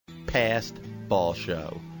Past Ball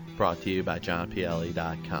Show, brought to you by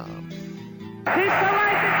JohnPielli.com. Keep the license,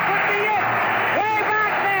 put me in! Way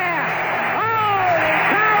back there! Holy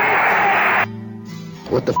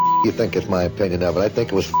cow! What the you think is my opinion of it? I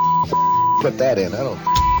think it was put that in. I don't.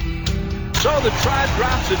 So the Tribe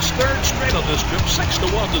drops its third straight on this trip,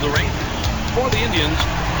 6-1 to the Rangers. For the Indians,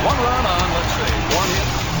 one run on, let's see, one hit.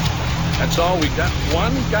 That's all we got.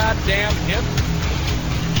 One goddamn hit.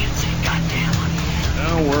 Can't say goddamn on here.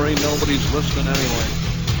 Don't worry, nobody's listening anyway.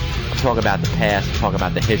 I'm talking about the past, I'm talking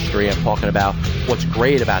about the history, I'm talking about what's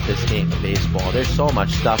great about this game of baseball. There's so much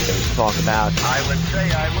stuff that we can talk about. I would say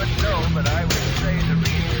I wouldn't know, but I would say the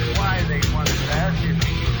reason why they won the past is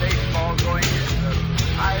baseball going is the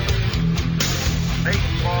highest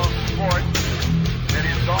baseball sport that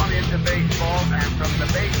has gone into baseball, and from the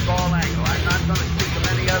baseball angle. I'm not going to speak of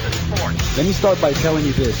any other sport. Let me start by telling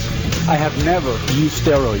you this. I have never used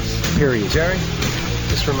steroids, period. Jerry,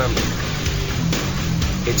 just remember,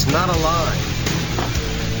 it's not a lie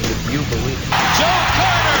if you believe it. Joe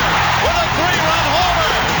Carter with a 3-run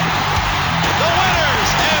homer. The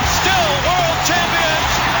winners and still world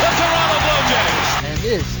champions, the Toronto Blue Jays. And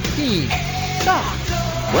this team sucks.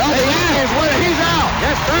 Well, he's out.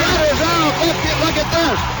 Yes, Brad is out. Look at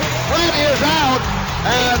this. Brad is out.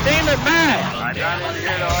 And Damon Mack. I'm not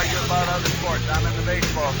here to argue about other sports. I'm in the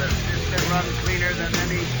baseball business. It's been run cleaner than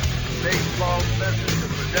any baseball business that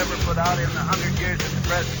was ever put out in the 100 years at the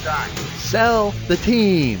present time. Sell the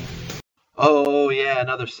team. Oh, yeah,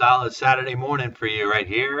 another solid Saturday morning for you right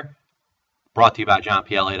here. Brought to you by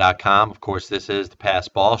JohnPielli.com. Of course, this is the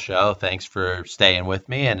Past Ball Show. Thanks for staying with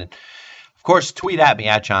me. And, of course, tweet at me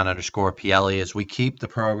at John_Pielli as we keep the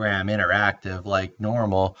program interactive like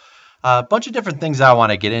normal. A bunch of different things I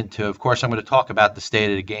want to get into. Of course, I'm going to talk about the state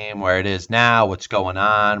of the game, where it is now, what's going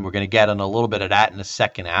on. We're going to get in a little bit of that in the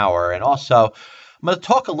second hour. And also, I'm going to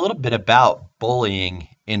talk a little bit about bullying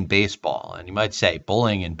in baseball. And you might say,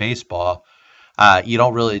 bullying in baseball, you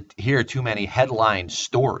don't really hear too many headline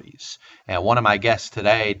stories. And one of my guests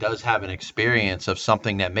today does have an experience of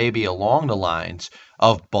something that may be along the lines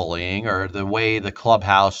of bullying, or the way the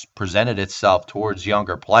clubhouse presented itself towards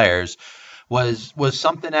younger players was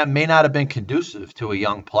something that may not have been conducive to a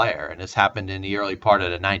young player. And this happened in the early part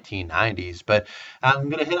of the 1990s. But I'm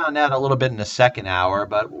going to hit on that a little bit in the second hour.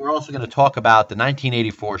 But we're also going to talk about the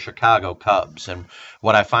 1984 Chicago Cubs and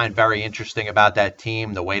what I find very interesting about that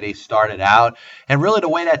team, the way they started out, and really the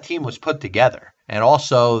way that team was put together. And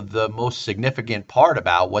also the most significant part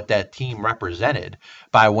about what that team represented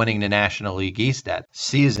by winning the National League East that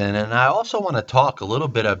season. And I also want to talk a little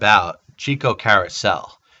bit about Chico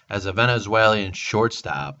Carousel as a Venezuelan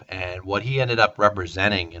shortstop and what he ended up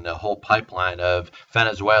representing in the whole pipeline of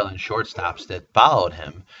Venezuelan shortstops that followed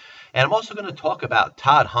him. And I'm also going to talk about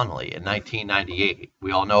Todd Hundley in 1998.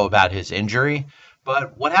 We all know about his injury,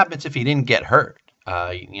 but what happens if he didn't get hurt?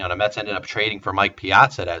 The Mets ended up trading for Mike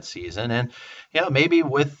Piazza that season, and maybe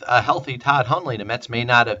with a healthy Todd Hundley, the Mets may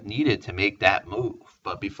not have needed to make that move.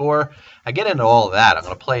 But before I get into all of that, I'm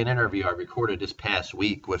going to play an interview I recorded this past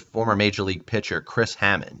week with former Major League pitcher Chris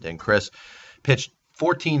Hammond. And Chris pitched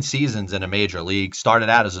 14 seasons in a major league, started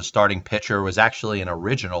out as a starting pitcher, was actually an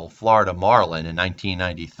original Florida Marlin in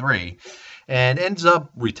 1993, and ends up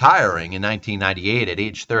retiring in 1998 at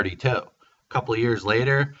age 32. A couple of years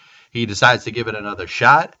later, he decides to give it another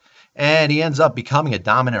shot, and he ends up becoming a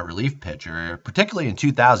dominant relief pitcher, particularly in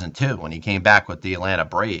 2002 when he came back with the Atlanta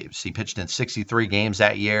Braves. He pitched in 63 games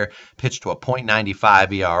that year, pitched to a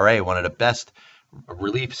 .95 ERA, one of the best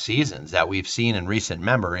relief seasons that we've seen in recent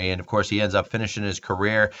memory. And, of course, he ends up finishing his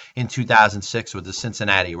career in 2006 with the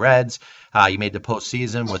Cincinnati Reds. He made the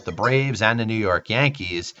postseason with the Braves and the New York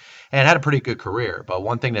Yankees and had a pretty good career. But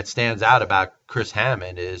one thing that stands out about Chris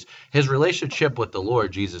Hammond is his relationship with the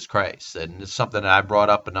Lord Jesus Christ. And it's something that I brought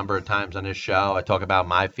up a number of times on this show. I talk about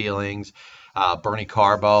my feelings. Bernie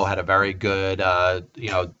Carbo had a very good,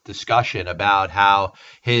 discussion about how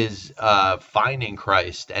his finding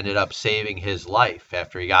Christ ended up saving his life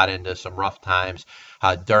after he got into some rough times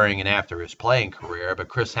during and after his playing career. But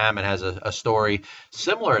Chris Hammond has a story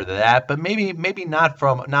similar to that, but maybe not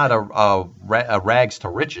a rags to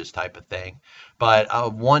riches type of thing,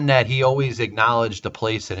 but one that he always acknowledged a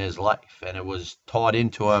place in his life, and it was taught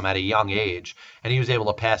into him at a young age, and he was able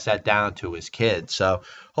to pass that down to his kids. So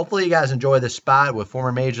hopefully you guys enjoy this spot with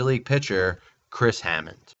former Major League pitcher Chris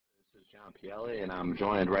Hammond. This is John Pielli, and I'm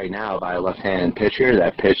joined right now by a left-handed pitcher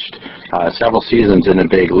that pitched several seasons in the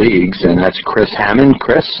big leagues, and that's Chris Hammond.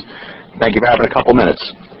 Chris, thank you for having a couple minutes.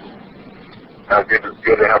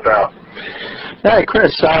 Good to help out. Hey,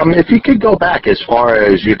 Chris, if you could go back as far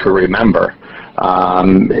as you can remember,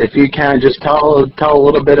 If you can just tell a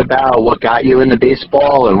little bit about what got you into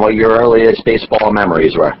baseball and what your earliest baseball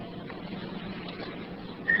memories were.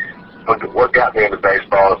 What got me into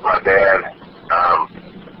baseball is my dad.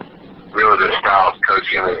 Really the style of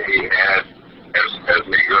coaching that he had as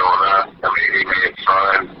me growing up. I mean, he made it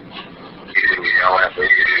fun. He didn't yell at me.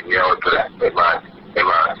 He didn't yell at my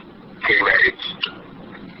teammates.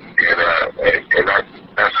 And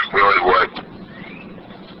that's really what,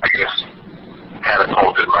 I guess,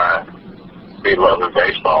 catapulted me loving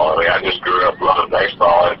baseball. I mean, I just grew up loving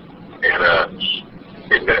baseball, and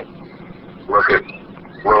look at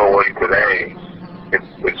Little League today.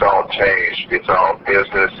 It's all changed. It's all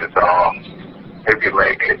business. It's all who can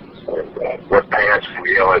make it. What parents can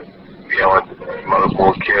yell at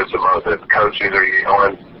multiple kids, among the coaches are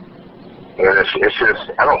yelling. And it's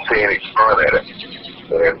just, I don't see any fun at it.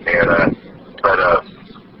 But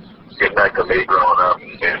get back to me growing up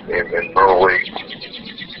in Little League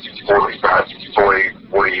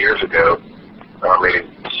 40 years ago. I mean,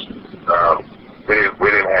 we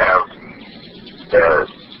didn't have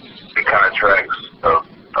the contracts of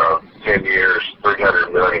 10 years,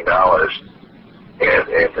 $300 million. And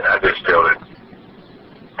I just feel that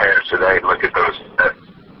parents today look at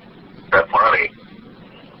that money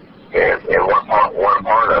and one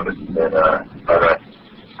part of it. And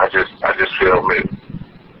I just feel that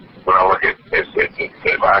when I look at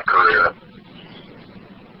my career,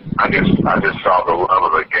 I just saw the love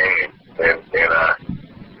of the game, and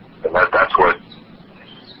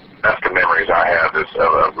that's the memories I have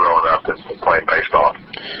of growing up and playing baseball.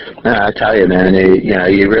 I tell you, man,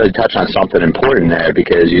 you really touch on something important there,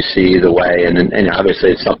 because you see the way, and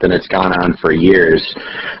obviously it's something that's gone on for years.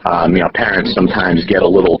 Parents sometimes get a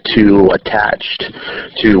little too attached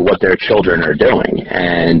to what their children are doing,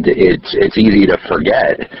 and it's easy to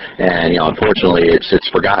forget. And unfortunately, it's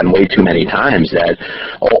forgotten way too many times that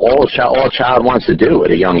all a child wants to do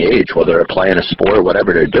at a young age, whether they're playing a sport,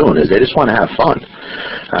 whatever they're doing, is they just want to have fun.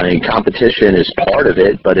 I mean, competition is part of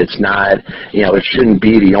it, but it's not. It shouldn't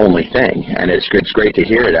be the only thing. And it's great to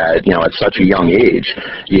hear that. At such a young age,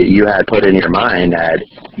 you had put in your mind that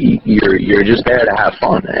you're just there to have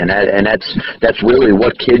fun, and that's really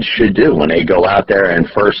what kids should do when they go out there and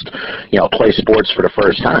first play sports for the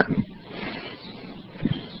first time.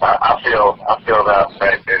 I feel that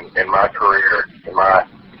in my career, in my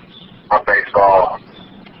baseball,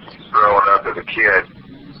 growing up as a kid,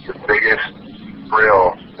 the biggest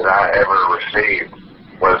thrill that I ever received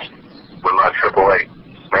was when my AAA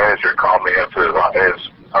manager called me up to his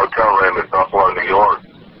hotel room in Buffalo, New York,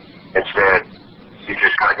 and said, "You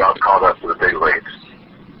just got called up to the big leagues."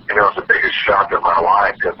 And it was the biggest shock of my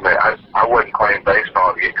life, because I wouldn't claim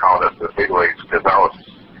baseball to get called up to the big leagues, because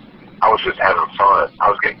I was just having fun. I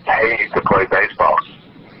was getting paid to play baseball.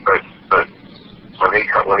 But when he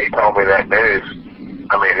told me that news,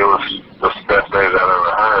 I mean, it was the best news I've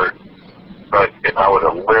ever heard. But if I would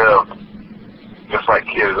have lived just like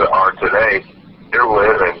kids are today, they're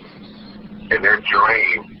living, and their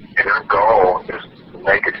dream and their goal is to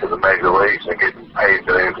make it to the major leagues and get paid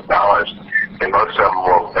millions of dollars. And most of them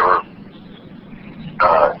will never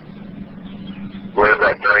live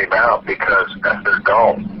that dream out, because that's their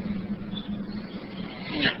goal.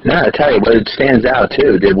 No, I tell you what, it stands out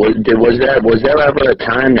too. Was there ever a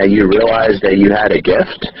time that you realized that you had a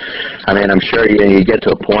gift? I mean, I'm sure you get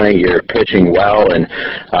to a point you're pitching well, and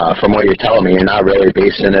from what you're telling me, you're not really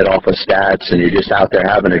basing it off of stats, and you're just out there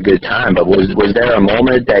having a good time. But was there a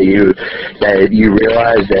moment that you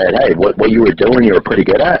realized that, hey, what you were doing, you were pretty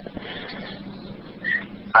good at?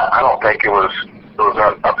 I don't think it was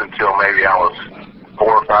up until maybe I was 4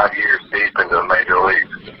 or 5 years deep into the major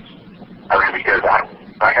leagues. I mean, because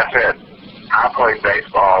like I said, I played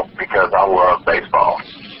baseball because I love baseball,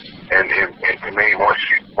 and to me, once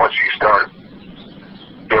you start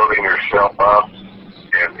building yourself up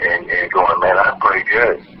and going, man, I'm pretty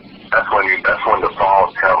good. That's when the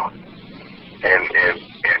falls come, and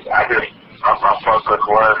my focus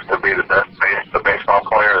was to be the best baseball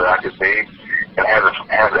player that I could be, and have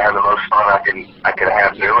the most fun I can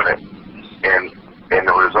have doing it, and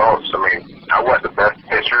the results. I mean, I wasn't the best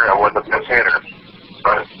pitcher, I wasn't the best hitter,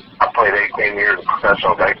 but I played 18 years of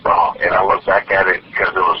professional baseball, and I look back at it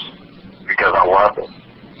because I loved it.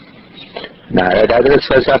 No,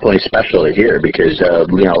 that's definitely special to hear because, a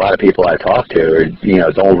lot of people I talk to,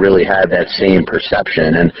 don't really have that same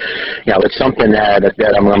perception. And, it's something that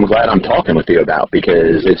I'm glad I'm talking with you about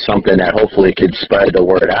because it's something that hopefully could spread the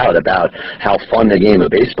word out about how fun the game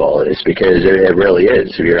of baseball is because it really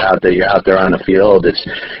is. If you're out there on the field, it's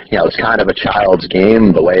kind of a child's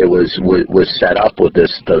game, the way it was set up with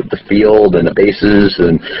the field and the bases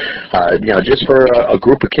and, just for a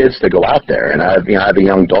group of kids to go out there. And I have a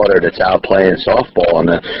young daughter that's out playing softball, and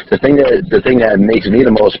the thing that makes me the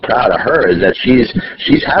most proud of her is that she's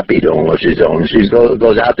happy doing what she's doing. She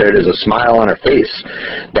goes out there, there's a smile on her face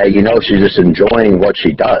that she's just enjoying what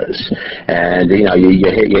she does, and you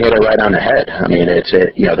hit her right on the head. I mean,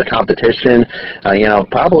 the competition,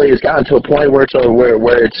 probably has gotten to a point where it's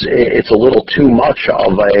a little too much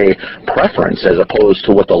of a preference as opposed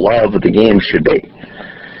to what the love of the game should be.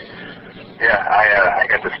 Yeah, I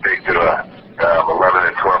got to speak to a 11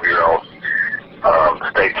 and 12-year-old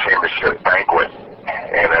state championship banquet,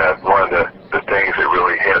 and one of the things that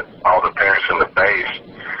really hit all the parents in the face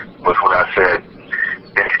was when I said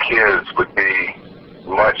these kids would be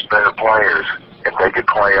much better players if they could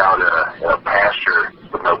play out in a pasture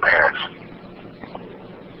with no parents.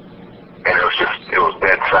 And it was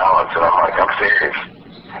dead silence, and I'm like, I'm serious.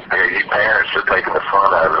 You parents are taking the fun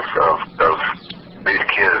out of these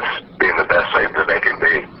kids being the best shape that they can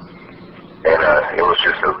be. And it was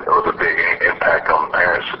a big impact on the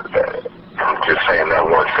parents just saying that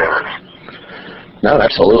one sentence. No,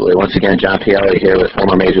 absolutely. Once again, John Pielli here with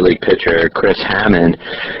former Major League pitcher Chris Hammond.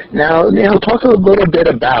 Now, talk a little bit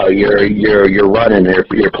about your run in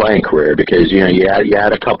your playing career because you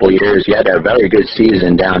had a couple years. You had a very good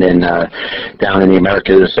season down in the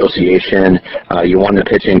American Association. You won the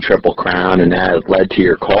pitching Triple Crown, and that led to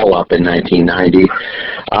your call up in 1990.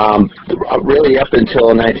 Really, up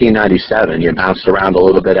until 1997, you bounced around a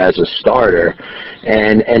little bit as a starter,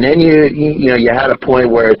 and then you had a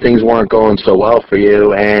point where things weren't going so well for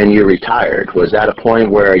you, and you retired. Was that a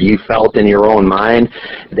point where you felt in your own mind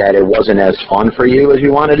that it wasn't as fun for you as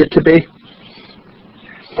you wanted it to be?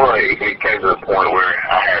 Well, it came to the point where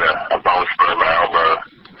I had a bone spur in my elbow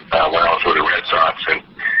when I was with the Red Sox, and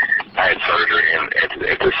I had surgery, and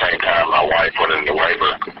at the same time, my wife went into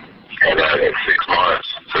labor, and at 6 months,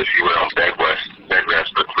 so she went on bed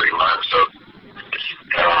rest for 3 months. So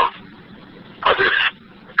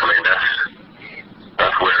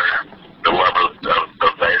that's where the love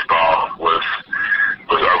of baseball was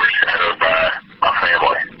overshadowed by my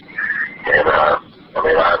family. And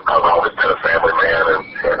I've always been a family man, and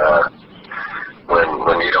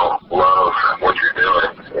when you don't love what you're doing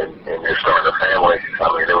and you're starting a family,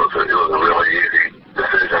 it was a really easy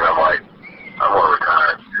decision. I'm like, I want to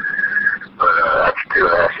retire. But after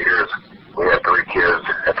 2.5 years, we had 3 kids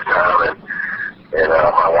at the time, and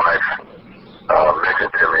my wife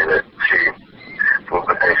mentioned to me that she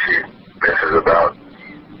misses about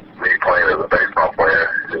me playing as a baseball player,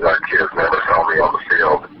 because our kids never saw me on the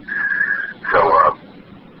field. So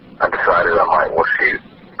I decided, I'm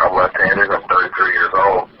left-handed, I'm 33 years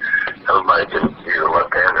old, everybody can use a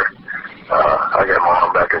left-hander. I got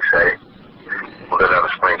Mom back in shape. We didn't have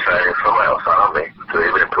a spring training, somebody else signed me to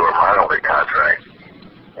even to a minor league contract.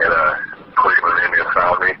 And Cleveland Indians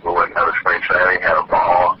signed me. We went and had a spring training, had a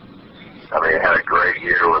ball. Had a great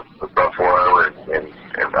year with Buffalo and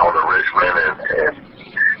on the Richmond and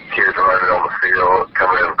kids running on the field,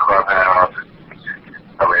 coming in the clubhouse.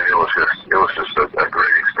 It was just a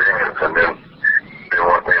great experience. And then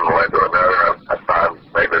one thing led to another. I signed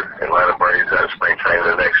maybe Atlanta Braves at spring training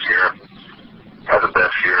the next year. Had the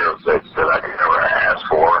best year that I could ever ask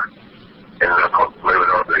for. Ended up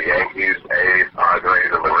moving on to the Yankees, A's, Padres,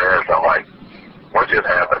 and the Reds. I'm like, what just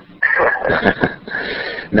happened?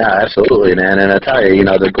 No, absolutely, man. And I tell you,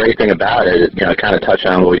 the great thing about it, kind of touch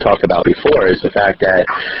on what we talked about before, is the fact that,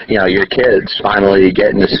 your kids finally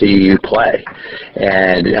getting to see you play.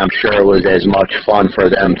 And I'm sure it was as much fun for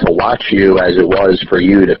them to watch you as it was for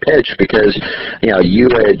you to pitch because, you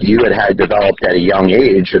had developed at a young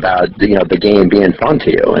age about, the game being fun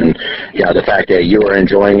to you. And, the fact that you were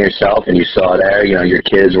enjoying yourself and you saw there, your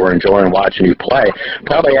kids were enjoying watching you play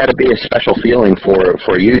probably had to be a special feeling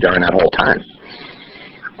for you during that whole time.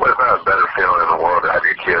 What about a better feeling in the world to have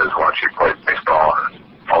your kids watch you play baseball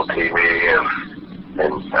on TV and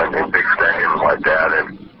in big stadiums like that?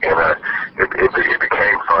 And it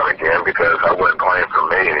became fun again because I wasn't playing for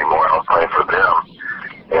me anymore. I was playing for them.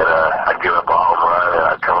 And I'd give up a home run and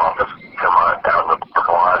I'd come out in the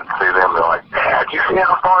quad and see them. They're like, Dad, you see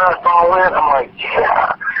how far that ball went? I'm like,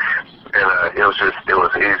 yeah. And it was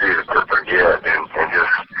easy to forget. And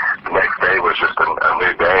just the next day was just a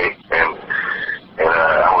new day. And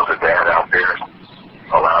I was a dad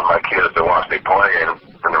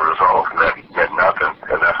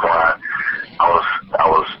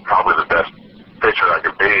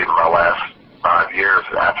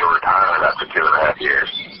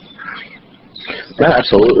Yeah,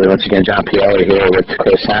 absolutely. Once again, John Pielli here with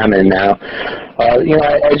Chris Hammond now.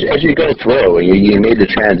 As you go through, you made the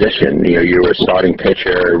transition. You were a starting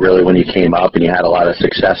pitcher really when you came up, and you had a lot of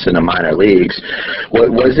success in the minor leagues.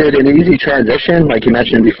 Was it an easy transition? Like you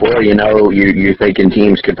mentioned before, you're thinking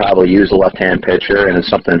teams could probably use a left-hand pitcher, and it's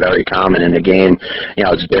something very common in the game.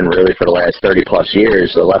 It's been really for the last 30-plus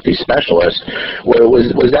years, the lefty specialist.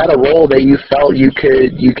 Was that a role that you felt you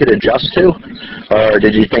could adjust to, or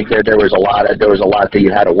did you think that there was a lot that you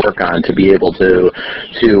had to work on to be able to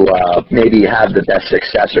maybe have the best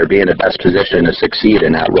success or be in the best position to succeed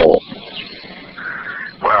in that role?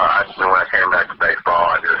 Well, when I came back to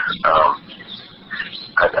baseball, I didn't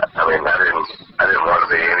want to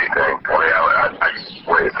be anything.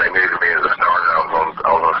 If they needed me as a starter, I was going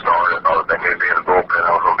to start. If they needed me in the bullpen,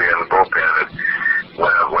 I was going to be in the bullpen.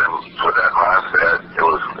 And when with that mindset, it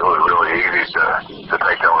was really easy to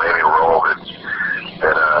take on any role that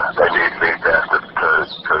they needed me to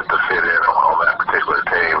fit in on that particular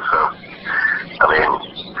team. So, being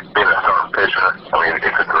a starting pitcher,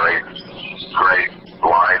 it's a great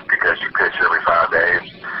life because you pitch every 5 days.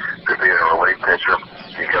 To be a relief pitcher,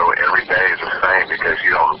 you go every day is the same because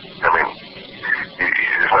you don't,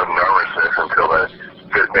 there's no nervousness until the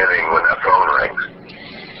fifth inning when that phone rings.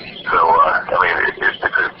 So,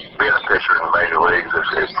 being a pitcher in the major leagues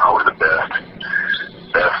is probably the best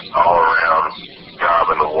all-around job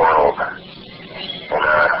in the world. And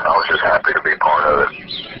I was just happy to be part of it.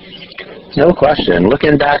 No question.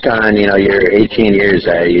 Looking back on, your 18 years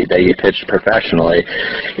that you pitched professionally,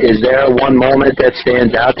 is there one moment that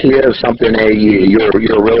stands out to you of something that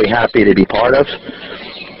you're really happy to be part of?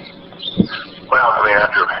 Well,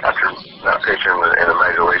 after not pitching in the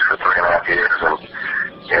major leagues for 3.5 years and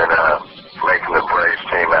making the Braves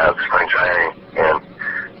team out of spring training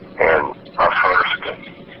and our first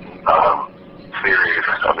series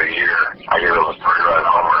of the year, I gave a 3-run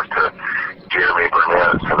homer to Jeremy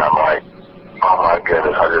Burnett, and I'm like, oh my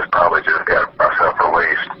goodness, I probably just got myself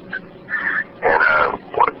released. And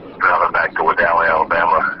driving back to Wadally,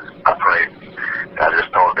 Alabama, I prayed. I just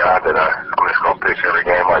told God that I'm just going to pitch every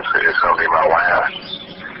game like it's going to be my last.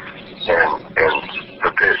 And to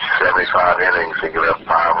pitch 75 innings and give up 5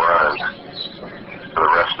 runs for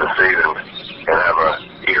the rest of the season and have a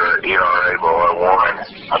ERA below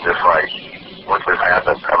 1, I'm just like, what just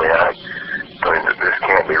happened? This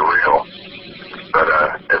can't be real. But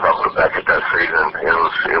as I look back at that season, it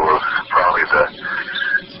was probably the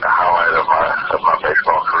highlight of my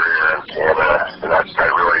baseball career, and I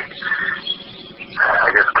really,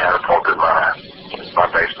 I guess, catapulted my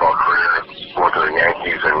baseball career going to the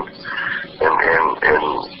Yankees, and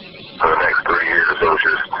for the next 3 years,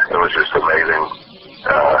 it was just amazing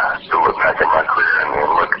to look back at my career and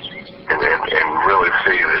really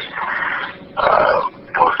see that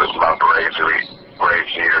it was my Braves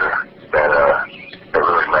year that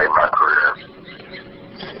really made my career.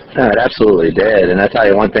 No, it absolutely did, and I tell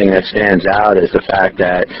you, one thing that stands out is the fact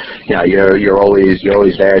that you're always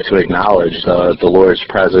there to acknowledge the Lord's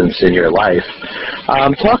presence in your life.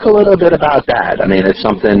 Talk a little bit about that. It's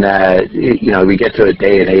something that we get to a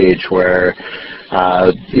day and age where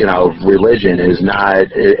religion is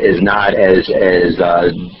not as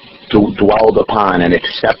dwelled upon and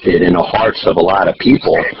accepted in the hearts of a lot of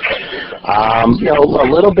people. A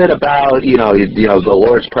little bit about the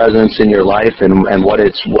Lord's presence in your life and what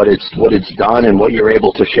it's done and what you're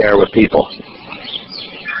able to share with people.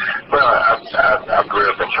 Well, I grew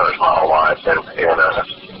up in church my whole life, and in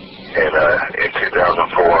 2004,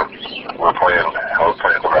 I was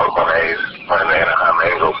playing for Oakland A's, playing the Anaheim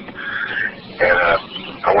Angels, and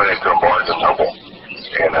I went into a Barnes & Noble,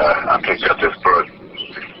 and I picked up this book,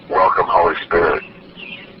 Welcome, Holy Spirit.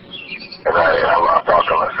 And I thought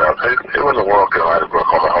to myself, who in the world can write a book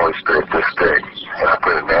on the Holy Spirit this big? And I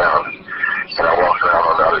put it down, and I walked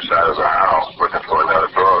around on the other side of the aisle looking for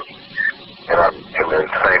another book. And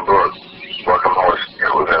the same book, Welcome, Holy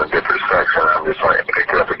Spirit, was in a different section. I'm just like,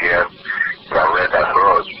 picked it up again, and I read that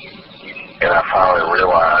book. And I finally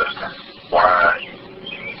realized why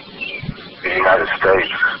the United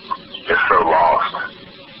States is so lost.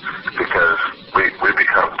 Because we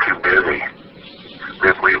become too busy.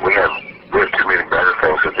 We have too many better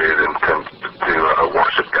things to do than to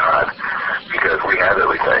worship God, because we have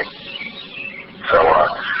everything. So,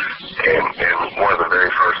 and one of the very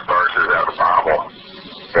first verses out of the Bible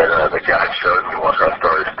that God showed me once I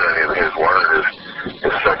started studying His Word is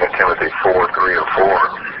 2 Timothy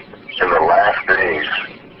 4:3-4. In the last days,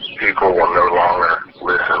 people will no longer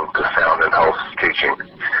listen to sound and wholesome teaching.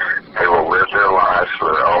 They will live their lives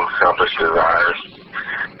for their own selfish desires.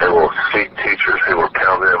 They will seek teachers who will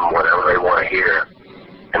tell them whatever they want to hear,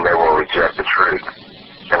 and they will reject the truth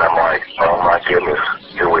forgiveness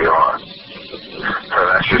who we are. So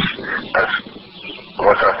that's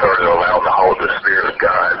once I started allowing the Holy Spirit of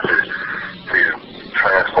God to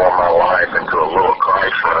transform my life into a little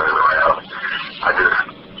Christ running around,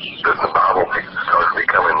 the Bible started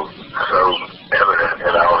becoming so evident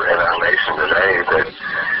in our nation today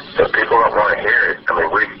that people don't want to hear it. I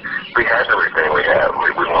mean, we have everything we have. We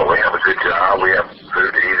have a good job. We have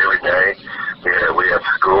food to eat every day. We have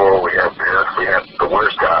school. We have this. We have. But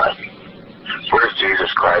where's God? Where's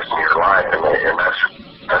Jesus Christ in your life? And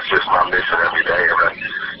that's just my mission every day.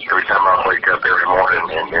 Every time I wake up every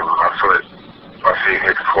morning and my feet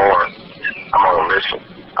hit the floor, I'm on a mission.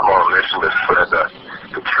 I'm on a mission to spread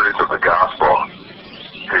the truth of the gospel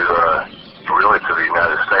to the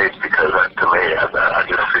United States, because to me, I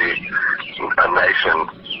just see a nation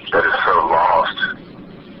that is so lost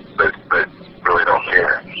but really don't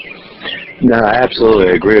care. No, I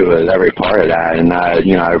absolutely agree with every part of that, and I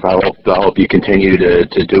hope you continue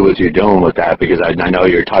to do what you're doing with that, because I know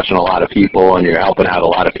you're touching a lot of people and you're helping out a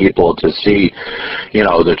lot of people to see,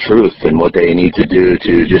 the truth and what they need to do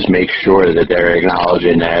to just make sure that they're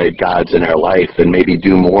acknowledging that God's in their life and maybe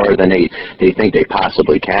do more than they think they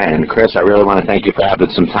possibly can. Chris, I really want to thank you for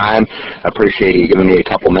having some time. I appreciate you giving me a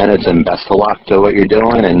couple minutes, and best of luck to what you're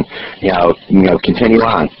doing, and continue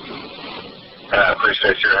on. I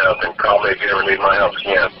appreciate your help, and call me if you ever need my help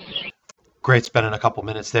again. Great spending a couple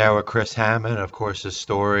minutes there with Chris Hammond. Of course, his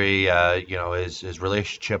story, his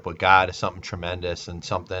relationship with God is something tremendous, and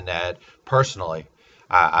something that personally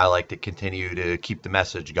I like to continue to keep the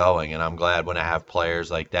message going. And I'm glad when I have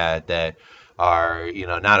players like that are,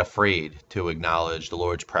 not afraid to acknowledge the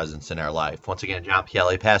Lord's presence in their life. Once again, John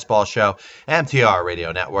Pielli, Passball Show, MTR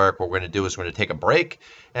Radio Network. What we're going to do is we're going to take a break.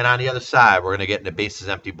 And on the other side, we're going to get into Bases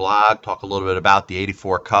Empty blog, talk a little bit about the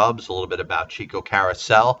 84 Cubs, a little bit about Chico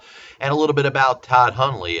Carousel, and a little bit about Todd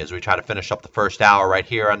Hundley as we try to finish up the first hour right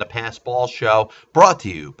here on the Passball Show, brought to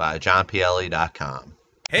you by JohnPielli.com.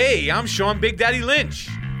 Hey, I'm Sean Big Daddy Lynch.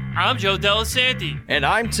 I'm Joe Delasanti. And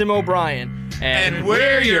I'm Tim O'Brien. And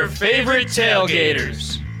we're your favorite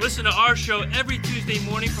tailgaters. Listen to our show every Tuesday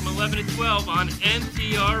morning from 11 to 12 on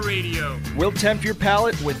MTR Radio. We'll tempt your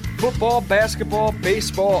palate with football, basketball,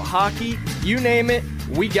 baseball, hockey, you name it,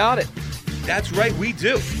 we got it. That's right, we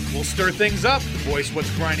do. We'll stir things up, voice what's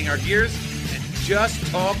grinding our gears, and just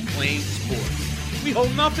talk plain sports. We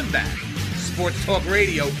hold nothing back. Sports Talk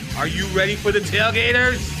Radio, are you ready for the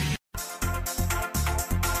tailgaters?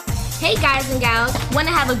 Hey guys and gals, want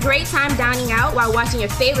to have a great time dining out while watching your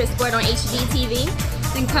favorite sport on HGTV?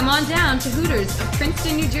 Then come on down to Hooters of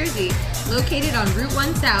Princeton, New Jersey, located on Route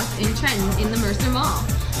 1 South in Trenton in the Mercer Mall.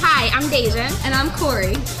 Hi, I'm Deja. And I'm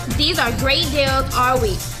Corey. These are great deals all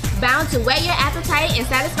week, bound to whet your appetite and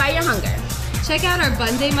satisfy your hunger. Check out our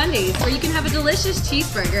Bun Day Mondays, where you can have a delicious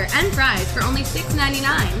cheeseburger and fries for only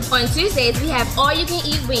 $6.99. On Tuesdays, we have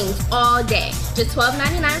all-you-can-eat wings all day, just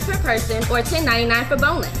 $12.99 per person or $10.99 for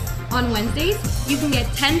boneless. On Wednesdays, you can get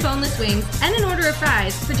 10 boneless wings and an order of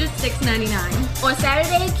fries for just $6.99. On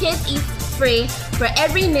Saturday, kids eat free for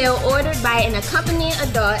every meal ordered by an accompanying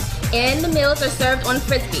adult, and the meals are served on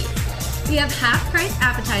Frisbees. We have half-price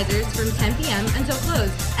appetizers from 10 p.m. until close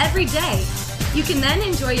every day. You can then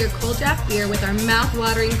enjoy your cold draft beer with our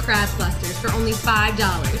mouth-watering crab clusters for only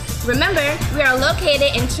 $5. Remember, we are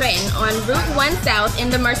located in Trenton on Route 1 South in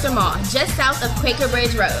the Mercer Mall, just south of Quaker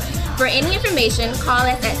Bridge Road. For any information, call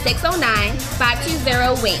us at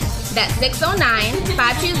 609-520-WINGS. That's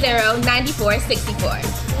 609-520-9464.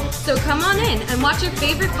 So come on in and watch your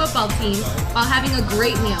favorite football team while having a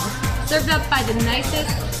great meal, served up by the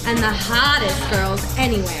nicest and the hottest girls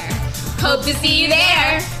anywhere. Hope to see you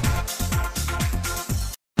there.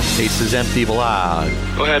 Bases Empty blog.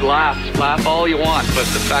 Go ahead, laugh all you want, but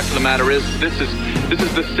the fact of the matter is, this is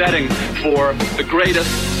the setting for the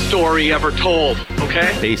greatest story ever told.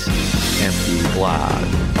 Okay? Bases Empty blog.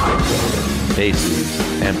 Bases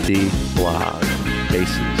Empty blog.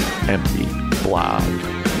 Bases Empty blog.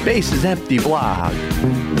 Bases Empty blog.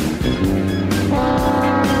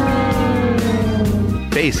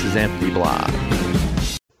 Bases Empty blog.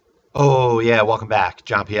 Oh, yeah, welcome back.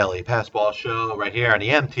 John Pielli, Passball Show, right here on the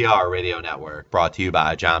MTR Radio Network, brought to you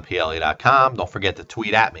by JohnPielli.com. Don't forget to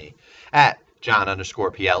tweet at me, at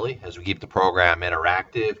John_Pielli, as we keep the program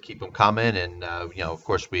interactive, keep them coming, and, of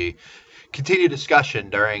course, we continue discussion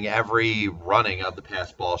during every running of the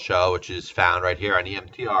Passball Show, which is found right here on the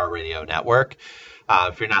MTR Radio Network.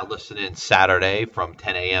 If you're not listening Saturday from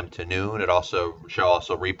 10 a.m. to noon, show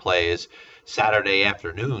also replays Saturday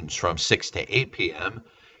afternoons from 6 to 8 p.m.,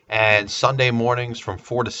 and Sunday mornings from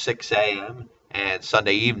 4 to 6 a.m., and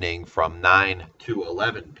Sunday evening from 9 to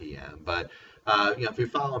 11 p.m. But if you're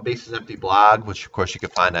following Bases Empty blog, which of course you can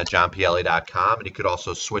find at johnpielli.com, and you could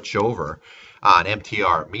also switch over on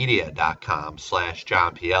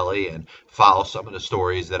mtrmedia.com/John Pielli and follow some of the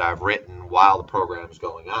stories that I've written while the program's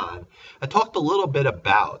going on. I talked a little bit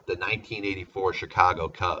about the 1984 Chicago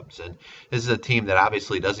Cubs, and this is a team that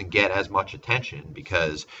obviously doesn't get as much attention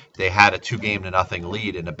because they had a 2-0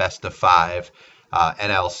 lead in a best-of-5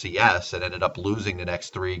 NLCS and ended up losing the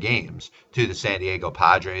next 3 games to the San Diego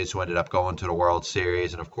Padres, who ended up going to the World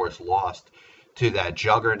Series and, of course, lost to that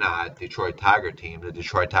juggernaut Detroit Tiger team, the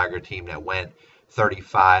Detroit Tiger team that went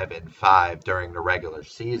 35-5 during the regular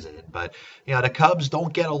season. But, the Cubs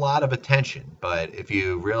don't get a lot of attention. But if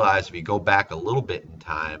you go back a little bit in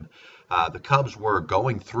time, the Cubs were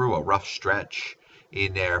going through a rough stretch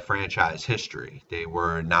in their franchise history. They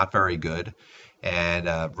were not very good and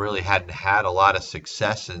really hadn't had a lot of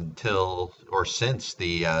success since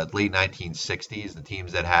the late 1960s, the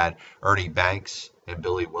teams that had Ernie Banks and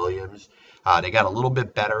Billy Williams. They got a little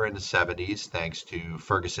bit better in the 70s thanks to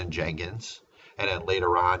Ferguson Jenkins. And then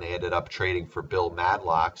later on, they ended up trading for Bill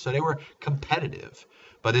Madlock. So they were competitive.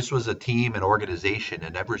 But this was a team and organization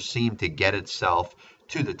that never seemed to get itself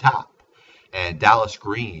to the top. And Dallas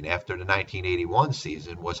Green, after the 1981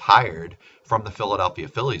 season, was hired from the Philadelphia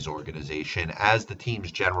Phillies organization as the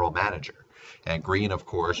team's general manager. And Green, of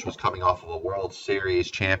course, was coming off of a World Series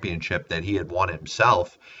championship that he had won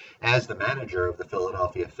himself as the manager of the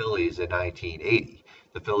Philadelphia Phillies in 1980.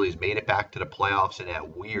 The Phillies made it back to the playoffs in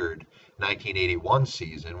that weird 1981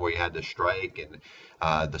 season where you had the strike and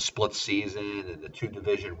the split season and the 2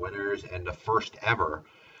 division winners and the first ever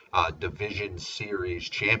division series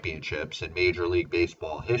championships in Major League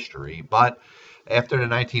Baseball history. But after the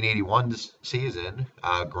 1981 season,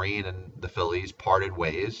 Green and the Phillies parted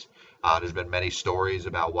ways. There's been many stories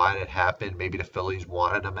about why that happened. Maybe the Phillies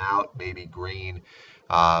wanted him out. Maybe Green,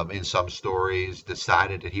 in some stories,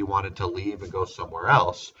 decided that he wanted to leave and go somewhere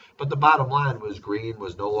else. But the bottom line was Green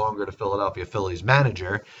was no longer the Philadelphia Phillies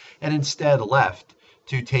manager and instead left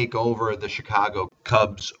to take over the Chicago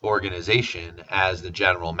Cubs organization as the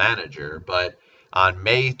general manager. But on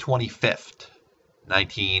May 25th,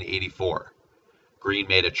 1984, Green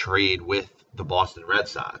made a trade with the Boston Red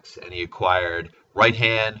Sox, and he acquired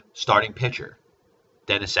right-hand starting pitcher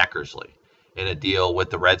Dennis Eckersley in a deal with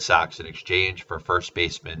the Red Sox in exchange for first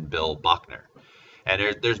baseman Bill Buckner.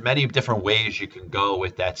 And there's many different ways you can go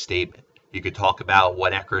with that statement. You could talk about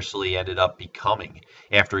what Eckersley ended up becoming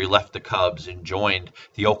after he left the Cubs and joined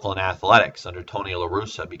the Oakland Athletics under Tony La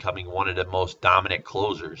Russa, becoming one of the most dominant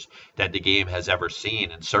closers that the game has ever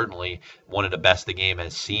seen, and certainly one of the best the game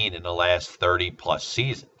has seen in the last 30-plus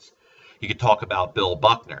seasons. You could talk about Bill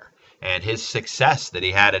Buckner and his success that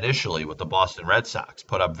he had initially with the Boston Red Sox.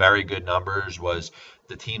 Put up very good numbers, was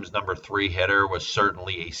the team's number 3 hitter, was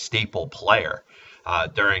certainly a staple player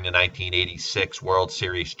during the 1986 World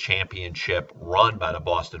Series championship run by the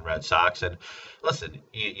Boston Red Sox. And listen,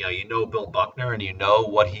 you know Bill Buckner, and you know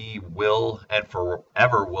what he will and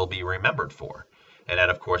forever will be remembered for. And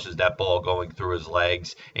that, of course, is that ball going through his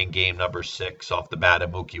legs in game number 6 off the bat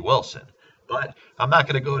of Mookie Wilson. But I'm not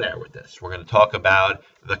going to go there with this. We're going to talk about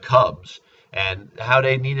the Cubs and how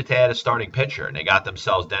they needed to add a starting pitcher. And they got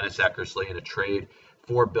themselves Dennis Eckersley in a trade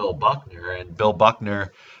for Bill Buckner. And Bill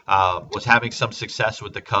Buckner was having some success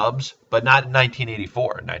with the Cubs, but not in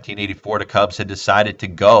 1984. In 1984, the Cubs had decided to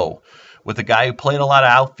go with a guy who played a lot of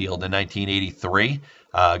outfield in 1983,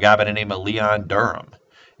 a guy by the name of Leon Durham.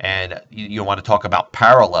 And you want to talk about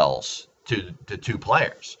parallels to two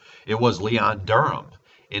players. It was Leon Durham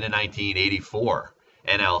in the 1984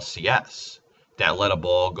 NLCS that let a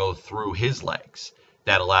ball go through his legs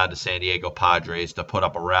that allowed the San Diego Padres to put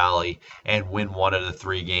up a rally and win one of the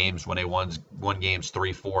 3 games when they won games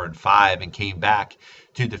 3, 4, and 5 and came back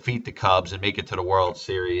to defeat the Cubs and make it to the World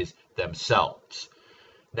Series themselves.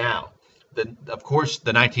 Now, of course,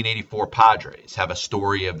 the 1984 Padres have a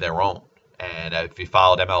story of their own. And if you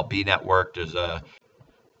followed MLB Network,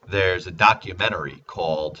 there's a documentary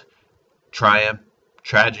called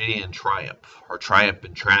Tragedy and Triumph, or Triumph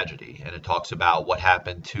and Tragedy, and it talks about what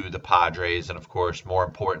happened to the Padres and, of course, more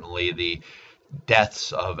importantly, the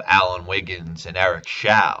deaths of Alan Wiggins and Eric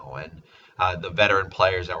Shao and the veteran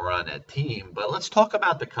players that were on that team. But let's talk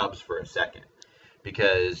about the Cubs for a second,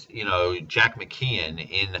 because, Jack McKeon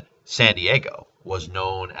in San Diego was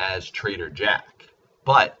known as Trader Jack,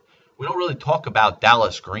 but we don't really talk about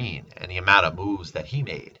Dallas Green and the amount of moves that he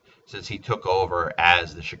made since he took over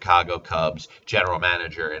as the Chicago Cubs general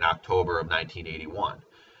manager in October of 1981.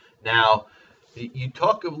 Now, you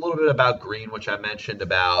talk a little bit about Green, which I mentioned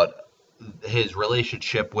about his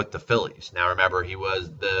relationship with the Phillies. Now, remember, he was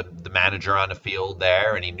the manager on the field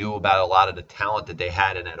there, and he knew about a lot of the talent that they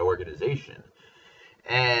had in that organization.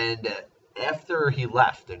 And after he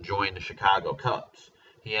left and joined the Chicago Cubs,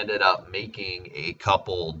 he ended up making a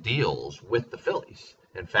couple deals with the Phillies.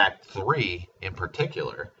 In fact, 3 in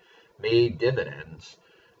particular made dividends.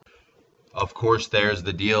 Of course, there's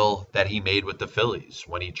the deal that he made with the Phillies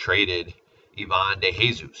when he traded Ivan De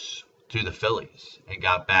Jesus to the Phillies and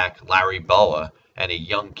got back Larry Bowa and a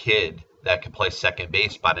young kid that could play second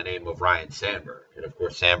base by the name of Ryan Sandberg. And of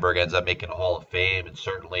course, Sandberg ends up making a Hall of Fame and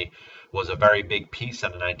certainly was a very big piece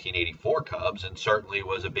on the 1984 Cubs and certainly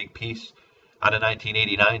was a big piece on the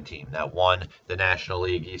 1989 team that won the National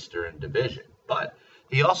League Eastern Division. But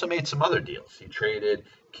he also made some other deals. He traded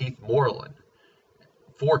Keith Moreland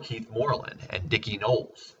and Dickie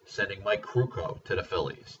Knowles, sending Mike Krukow to the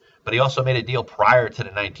Phillies. But he also made a deal prior to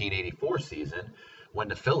the 1984 season when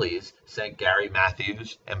the Phillies sent Gary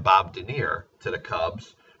Matthews and Bob Denier to the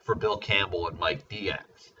Cubs for Bill Campbell and Mike Diaz.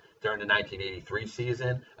 During the 1983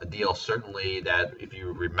 season, a deal certainly that, if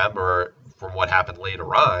you remember from what happened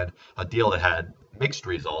later on, a deal that had mixed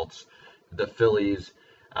results. The Phillies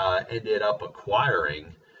ended up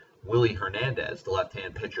acquiring Willie Hernandez, the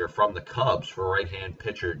left-hand pitcher from the Cubs, for right-hand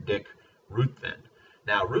pitcher Dick Ruthven.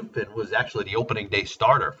 Now, Ruthven was actually the opening day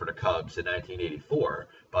starter for the Cubs in 1984,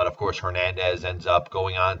 but of course Hernandez ends up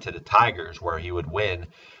going on to the Tigers, where he would win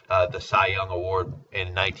the Cy Young Award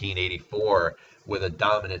in 1984 with a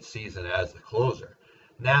dominant season as the closer.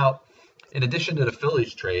 Now, in addition to the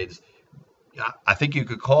Phillies trades, I think you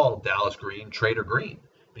could call Dallas Green Trader Green,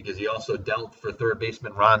 because he also dealt for third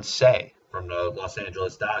baseman Ron Cey from the Los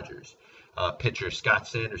Angeles Dodgers, pitcher Scott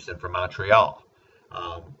Sanderson from Montreal,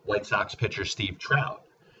 White Sox pitcher Steve Trout.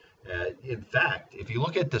 In fact, if you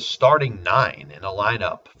look at the starting 9 in a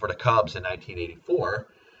lineup for the Cubs in 1984,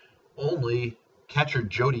 only catcher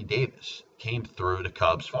Jody Davis came through the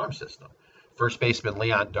Cubs farm system. First baseman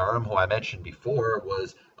Leon Durham, who I mentioned before,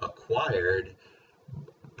 was acquired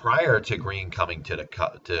prior to Green coming to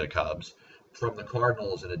the Cubs from the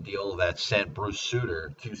Cardinals in a deal that sent Bruce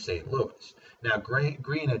Sutter to St. Louis. Now,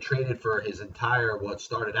 Green had traded for his entire, what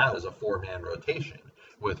started out as a 4-man rotation,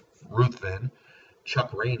 with Ruthven,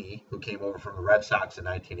 Chuck Rainey, who came over from the Red Sox in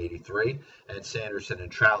 1983, and Sanderson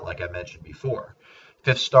and Trout, like I mentioned before.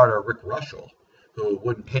 Fifth starter Rick Rushell, who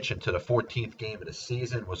wouldn't pitch into the 14th game of the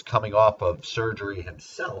season, was coming off of surgery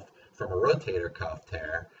himself from a rotator cuff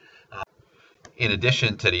tear. In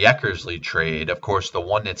addition to the Eckersley trade, of course, the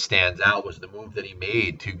one that stands out was the move that he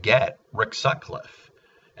made to get Rick Sutcliffe.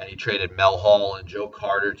 And he traded Mel Hall and Joe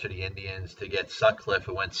Carter to the Indians to get Sutcliffe,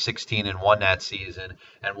 who went 16-1 that season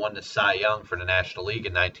and won the Cy Young for the National League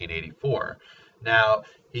in 1984. Now,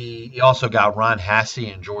 he also got Ron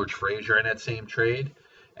Hassey and George Frazier in that same trade,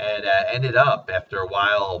 and ended up, after a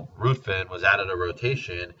while, Ruthven was out of the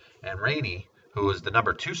rotation, and Rainey, who was the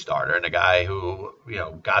number 2 starter and a guy who,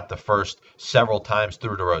 got the first several times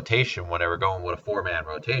through the rotation when they were going with a 4-man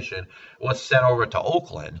rotation, was sent over to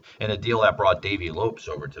Oakland in a deal that brought Davey Lopes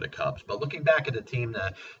over to the Cubs. But looking back at the team,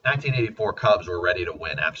 the 1984 Cubs were ready to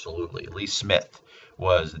win, absolutely. Lee Smith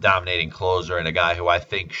was the dominating closer and a guy who I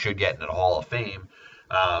think should get into the Hall of Fame.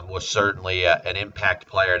 Was certainly an impact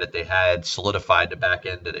player that they had solidified the back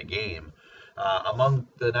end of the game. Among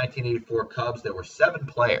the 1984 Cubs, there were 7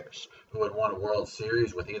 players who had won a World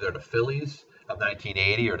Series with either the Phillies of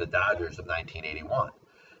 1980 or the Dodgers of 1981.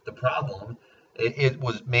 The problem,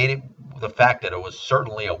 the fact that it was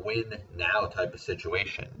certainly a win-now type of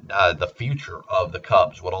situation. The future of the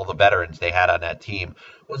Cubs, with all the veterans they had on that team,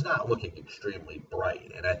 was not looking extremely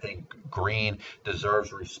bright. And I think Green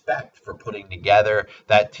deserves respect for putting together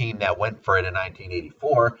that team that went for it in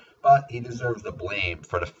 1984, but he deserves the blame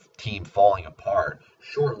for the team falling apart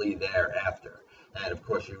shortly thereafter. And, of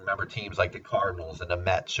course, you remember teams like the Cardinals and the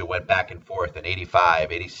Mets, who went back and forth in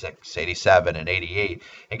 85, 86, 87, and 88,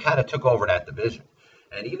 and kind of took over that division.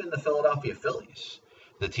 And even the Philadelphia Phillies,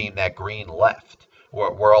 the team that Green left,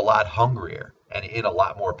 were a lot hungrier and in a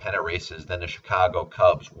lot more pennant races than the Chicago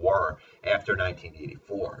Cubs were after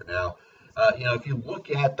 1984. Now, if you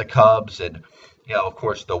look at the Cubs and, of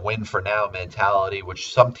course, the win-for-now mentality,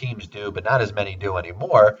 which some teams do, but not as many do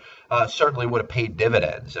anymore, certainly would have paid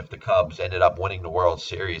dividends if the Cubs ended up winning the World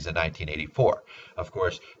Series in 1984. Of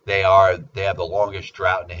course, they have the longest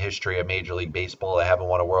drought in the history of Major League Baseball. They haven't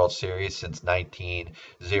won a World Series since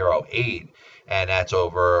 1908, and that's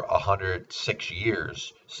over 106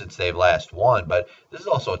 years since they've last won. But this is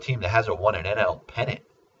also a team that hasn't won an NL pennant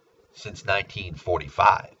since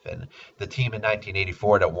 1945. And the team in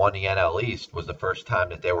 1984 that won the NL East was the first time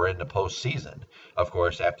that they were in the postseason. Of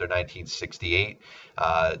course, after 1968,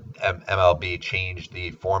 MLB changed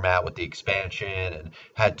the format with the expansion and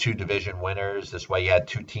had 2 division winners. This way you had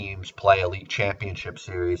 2 teams play a league championship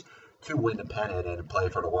series to win the pennant and play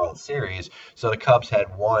for the World Series. So the Cubs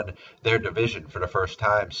had won their division for the first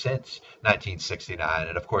time since 1969.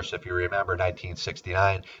 And of course, if you remember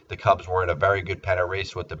 1969, the Cubs were in a very good pennant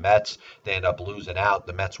race with the Mets. They ended up losing out.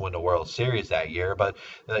 The Mets won the World Series that year. But,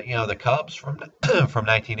 the Cubs from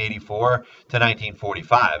 1984 to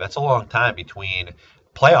 1945, that's a long time between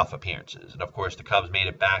playoff appearances. And of course, the Cubs made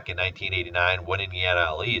it back in 1989, winning the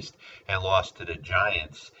NL East, and lost to the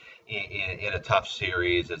Giants in a tough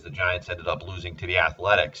series as the Giants ended up losing to the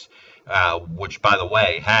Athletics, which, by the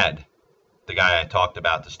way, had the guy I talked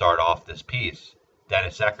about to start off this piece,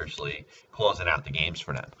 Dennis Eckersley, closing out the games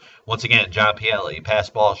for them. Once again, John Pielli, Pass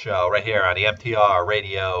Ball Show, right here on the MTR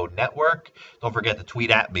Radio Network. Don't forget to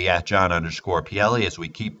tweet at me at John_Pielli as we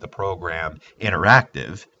keep the program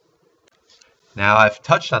interactive. Now, I've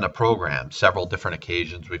touched on the program several different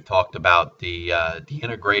occasions. We've talked about the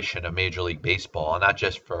integration of Major League Baseball, not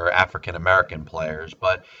just for African-American players,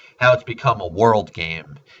 but how it's become a world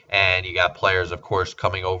game. And you got players, of course,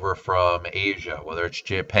 coming over from Asia, whether it's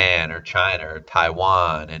Japan or China or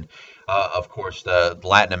Taiwan, and of course, the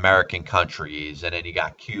Latin American countries. And then you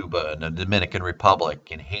got Cuba and the Dominican Republic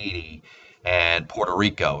and Haiti and Puerto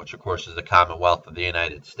Rico, which, of course, is the Commonwealth of the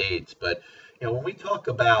United States. But when we talk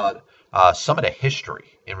about some of the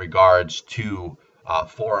history in regards to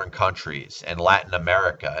foreign countries and Latin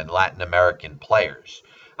America and Latin American players,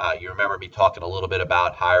 you remember me talking a little bit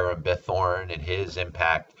about Hiram Bithorn and his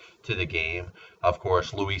impact to the game. Of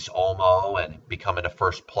course, Luis Olmo and becoming the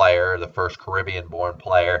first player, the first Caribbean-born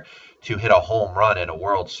player to hit a home run in a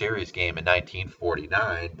World Series game in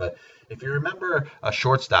 1949. But if you remember a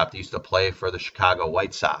shortstop that used to play for the Chicago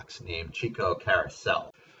White Sox named Chico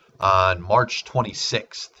Carousel, on March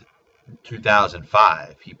 26th,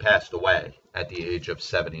 2005, he passed away at the age of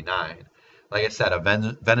 79. Like I said, a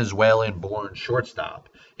Venezuelan-born shortstop.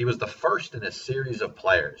 He was the first in a series of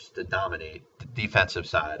players to dominate the defensive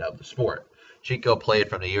side of the sport. Chico played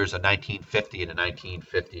from the years of 1950 to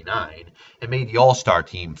 1959 and made the All-Star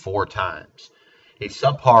team 4 times. A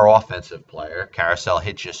subpar offensive player, Carousel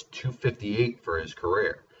hit just .258 for his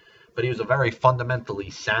career. But he was a very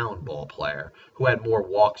fundamentally sound ball player who had more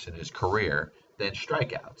walks in his career than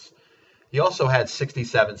strikeouts. He also had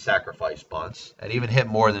 67 sacrifice bunts and even hit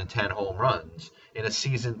more than 10 home runs in a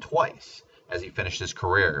season twice as he finished his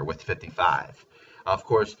career with 55. Of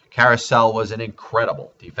course, Carousel was an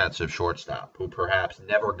incredible defensive shortstop who perhaps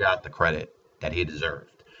never got the credit that he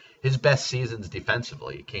deserved. His best seasons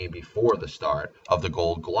defensively came before the start of the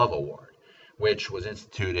Gold Glove Award, which was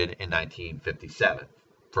instituted in 1957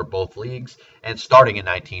 for both leagues, and starting in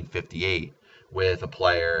 1958 with a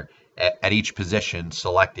player at each position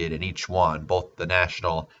selected in each one, both the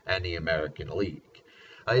National and the American League.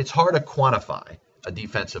 It's hard to quantify a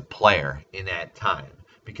defensive player in that time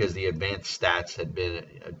because the advanced stats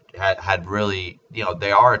had really,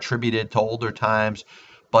 they are attributed to older times,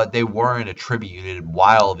 but they weren't attributed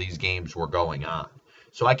while these games were going on.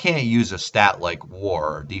 So I can't use a stat like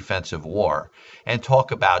WAR, or defensive WAR, and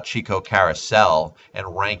talk about Chico Carousel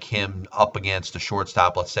and rank him up against a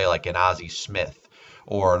shortstop, let's say like an Ozzie Smith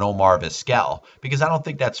or an Omar Vizquel, because I don't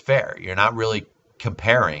think that's fair. You're not really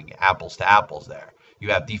comparing apples to apples there. You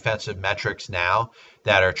have defensive metrics now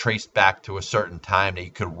that are traced back to a certain time that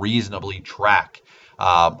you could reasonably track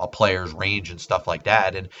a player's range and stuff like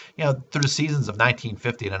that. And, through the seasons of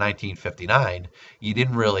 1950 to 1959, you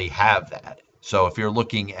didn't really have that. So if you're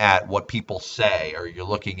looking at what people say, or you're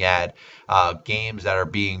looking at games that are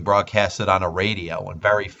being broadcasted on a radio and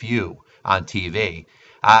very few on TV,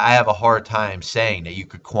 I have a hard time saying that you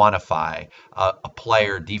could quantify a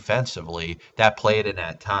player defensively that played in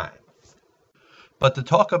that time. But to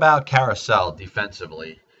talk about Carousel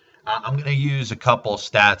defensively, I'm going to use a couple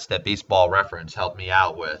stats that Baseball Reference helped me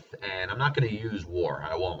out with, and I'm not going to use WAR.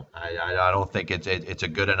 I won't. I don't think it's a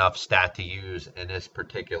good enough stat to use in this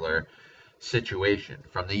particular situation.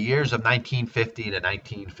 From the years of 1950 to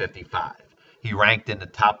 1955, he ranked in the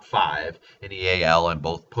top 5 in the AL in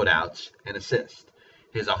both putouts and assists.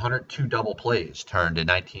 His 102 double plays turned in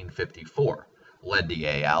 1954 led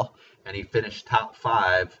the AL, and he finished top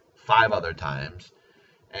 5 other times,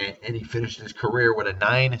 and he finished his career with a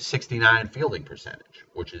 .969 fielding percentage,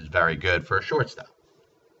 which is very good for a shortstop.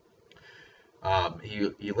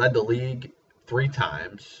 He led the league 3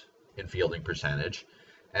 times in fielding percentage.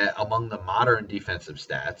 Among the modern defensive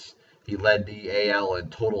stats, He led the AL in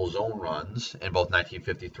total zone runs in both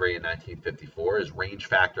 1953 and 1954. His range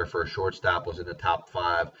factor for a shortstop was in the top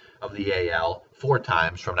 5 of the AL 4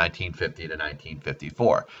 times from 1950 to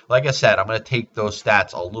 1954. Like I said, I'm going to take those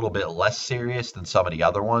stats a little bit less serious than some of the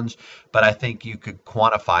other ones, but I think you could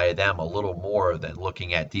quantify them a little more than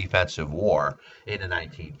looking at defensive WAR in the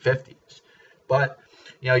 1950s. But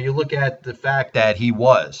you look at the fact that he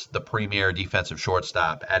was the premier defensive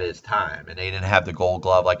shortstop at his time, and they didn't have the Gold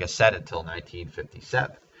Glove, like I said, until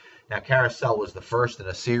 1957. Now, Carasel was the first in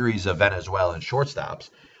a series of Venezuelan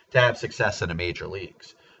shortstops to have success in the major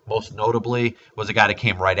leagues. Most notably was a guy that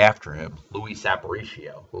came right after him, Luis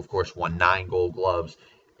Aparicio, who, of course, won 9 Gold Gloves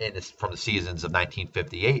from the seasons of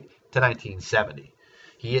 1958 to 1970.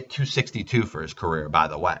 He hit .262 for his career, by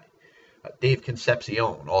the way. Dave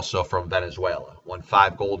Concepcion, also from Venezuela, won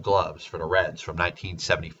 5 Gold Gloves for the Reds from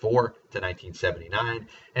 1974 to 1979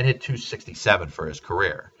 and hit .267 for his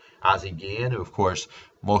career. Ozzie Guillen, who of course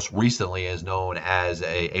most recently is known as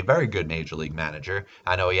a very good Major League manager.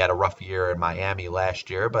 I know he had a rough year in Miami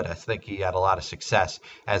last year, but I think he had a lot of success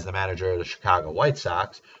as the manager of the Chicago White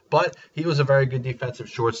Sox. But he was a very good defensive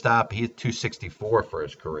shortstop. He hit .264 for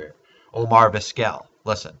his career. Omar Vizquel.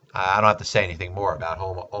 Listen, I don't have to say anything more about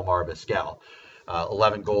Omar Vizquel.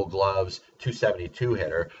 11 Gold Gloves, .272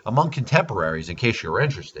 hitter. Among contemporaries, in case you're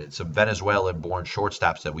interested, some Venezuelan-born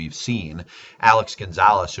shortstops that we've seen. Alex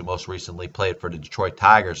Gonzalez, who most recently played for the Detroit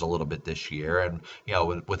Tigers a little bit this year, and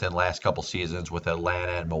within the last couple seasons with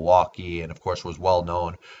Atlanta and Milwaukee, and of course was well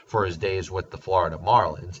known for his days with the Florida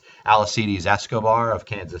Marlins. Alcides Escobar of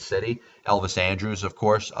Kansas City. Elvis Andrus, of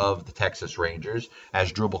course, of the Texas Rangers.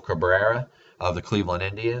 Asdrubal Cabrera of the Cleveland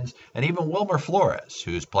Indians, and even Wilmer Flores,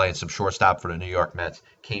 who's playing some shortstop for the New York Mets,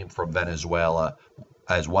 came from Venezuela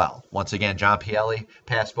as well. Once again, John Pielli,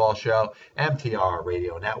 Pass Ball Show, MTR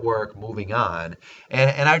Radio Network, moving on.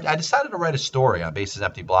 And I decided to write a story on Bases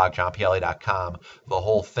Empty blog, johnpielli.com, the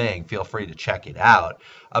whole thing. Feel free to check it out,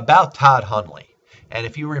 about Todd Hundley. And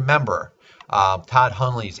if you remember, Todd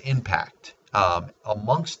Hundley's impact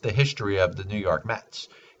amongst the history of the New York Mets,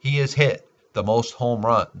 he has hit the most home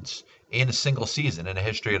runs in a single season in the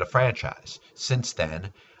history of the franchise. Since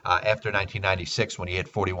then, after 1996, when he hit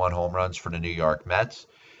 41 home runs for the New York Mets,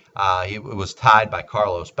 he was tied by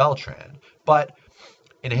Carlos Beltran. But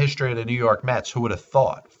in the history of the New York Mets, who would have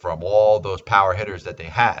thought, from all those power hitters that they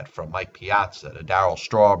had, from Mike Piazza to Darryl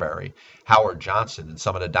Strawberry, Howard Johnson in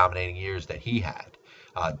some of the dominating years that he had,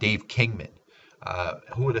 Dave Kingman,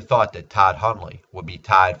 who would have thought that Todd Hundley would be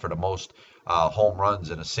tied for the most home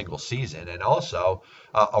runs in a single season, and also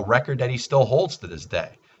a record that he still holds to this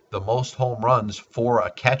day, the most home runs for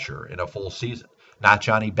a catcher in a full season. Not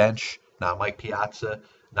Johnny Bench, not Mike Piazza,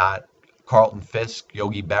 not Carlton Fisk,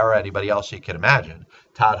 Yogi Berra, anybody else you can imagine.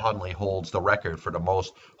 Todd Hundley holds the record for the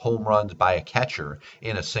most home runs by a catcher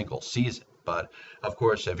in a single season. But, of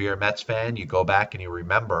course, if you're a Mets fan, you go back and you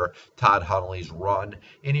remember Todd Hundley's run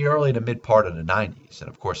in the early to mid part of the 90s. And,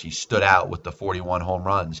 of course, he stood out with the 41 home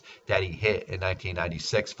runs that he hit in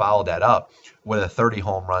 1996, followed that up with a 30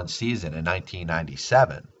 home run season in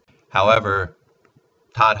 1997. However,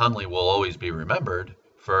 Todd Hundley will always be remembered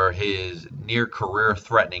for his near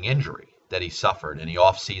career-threatening injury that he suffered in the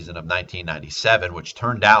offseason of 1997, which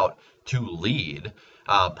turned out to lead,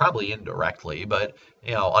 probably indirectly, but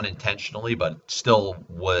unintentionally, but still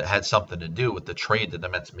had something to do with the trade that the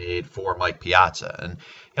Mets made for Mike Piazza. And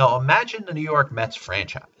imagine the New York Mets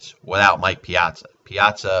franchise without Mike Piazza.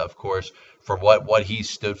 Piazza, of course, for what he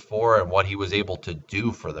stood for and what he was able to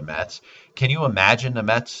do for the Mets. Can you imagine the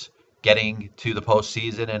Mets getting to the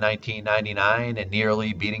postseason in 1999 and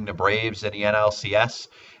nearly beating the Braves in the NLCS,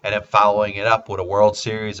 and then following it up with a World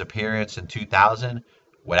Series appearance in 2000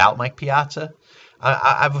 without Mike Piazza?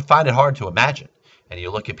 I would find it hard to imagine. And you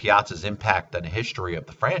look at Piazza's impact on the history of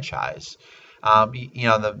the franchise,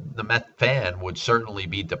 the Met fan would certainly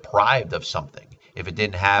be deprived of something if it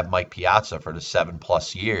didn't have Mike Piazza for the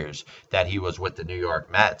 7+ years that he was with the New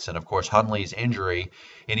York Mets. And, of course, Hundley's injury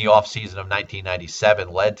in the offseason of 1997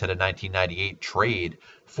 led to the 1998 trade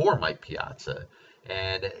for Mike Piazza.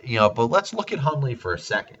 And, but let's look at Hundley for a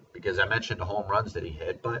second, because I mentioned the home runs that he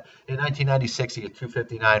hit. But in 1996, he had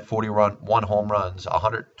 259, 41 home runs,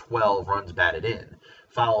 112 runs batted in.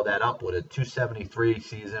 Follow that up with a 273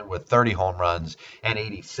 season with 30 home runs and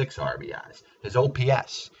 86 RBIs. His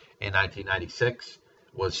OPS in 1996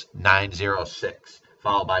 was 906,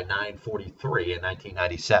 followed by 943 in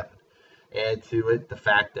 1997. Add to it the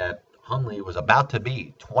fact that Hundley was about to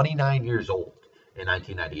be 29 years old in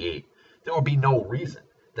 1998. There would be no reason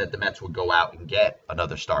that the Mets would go out and get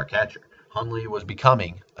another star catcher. Hundley was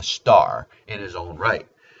becoming a star in his own right.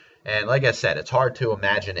 And like I said, it's hard to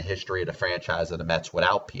imagine a history of the franchise of the Mets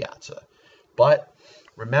without Piazza. But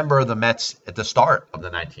remember the Mets at the start of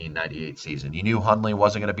the 1998 season. You knew Hundley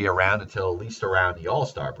wasn't going to be around until at least around the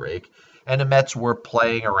All-Star break. And the Mets were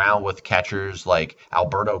playing around with catchers like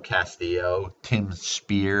Alberto Castillo, Tim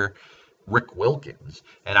Spear, Rick Wilkins,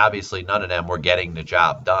 and obviously none of them were getting the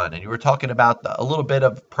job done. And you were talking about a little bit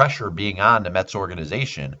of pressure being on the Mets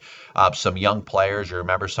organization. Some young players, you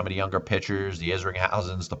remember some of the younger pitchers, the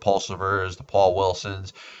Isringhausens, the Pulsivers, the Paul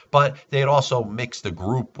Wilsons, but they had also mixed the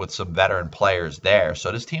group with some veteran players there.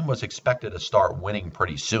 So this team was expected to start winning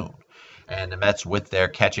pretty soon. And the Mets, with their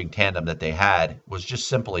catching tandem that they had, was just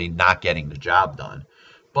simply not getting the job done.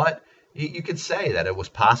 But you could say that it was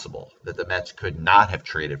possible that the Mets could not have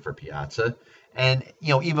traded for Piazza. And,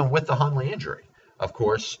 even with the Hundley injury, of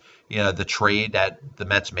course, the trade that the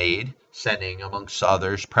Mets made, sending, amongst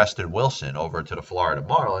others, Preston Wilson over to the Florida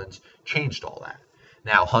Marlins, changed all that.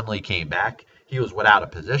 Now, Hundley came back. He was without a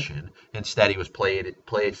position. Instead, he was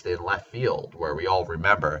placed in left field, where we all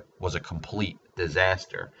remember was a complete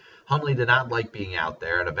disaster. Hundley did not like being out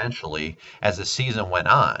there, and eventually, as the season went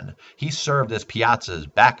on, he served as Piazza's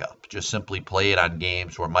backup, just simply played on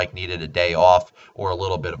games where Mike needed a day off or a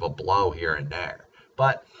little bit of a blow here and there.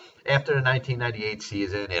 But after the 1998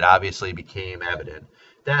 season, it obviously became evident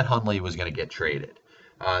that Hundley was going to get traded.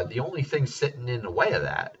 The only thing sitting in the way of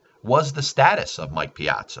that was the status of Mike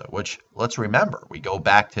Piazza, which, let's remember, we go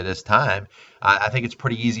back to this time, I think it's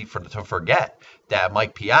pretty easy to forget that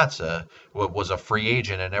Mike Piazza was a free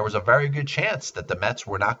agent, and there was a very good chance that the Mets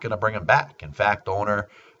were not going to bring him back. In fact,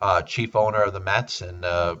 chief owner of the Mets and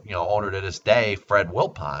owner to this day, Fred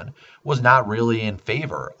Wilpon, was not really in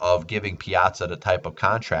favor of giving Piazza the type of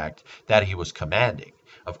contract that he was commanding.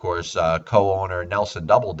 Of course, co-owner Nelson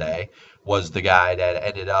Doubleday was the guy that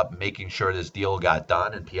ended up making sure this deal got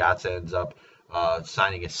done, and Piazza ends up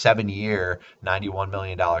signing a 7-year, $91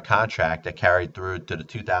 million contract that carried through to the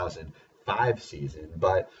 2005 season.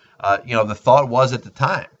 But, the thought was at the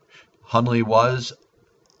time, Hundley was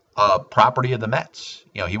property of the Mets.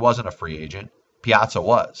 He wasn't a free agent. Piazza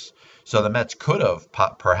was. So the Mets could have,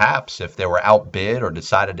 perhaps, if they were outbid or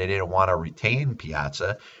decided they didn't want to retain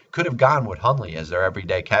Piazza, could have gone with Hundley as their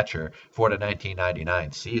everyday catcher for the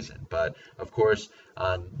 1999 season. But, of course,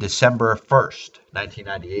 on December 1st,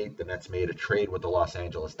 1998, the Mets made a trade with the Los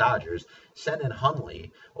Angeles Dodgers, sending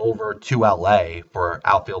Hundley over to L.A. for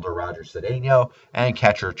outfielder Roger Cedeno and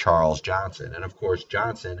catcher Charles Johnson. And, of course,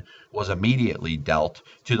 Johnson was immediately dealt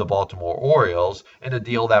to the Baltimore Orioles in a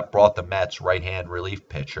deal that brought the Mets right-hand relief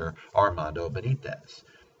pitcher Armando Benitez.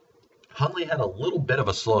 Hundley had a little bit of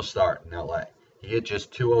a slow start in L.A. He hit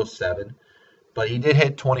just .207, but he did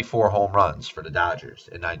hit 24 home runs for the Dodgers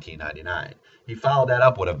in 1999. He followed that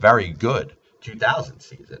up with a very good 2000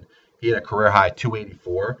 season. He had a career-high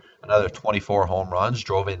 .284, another 24 home runs,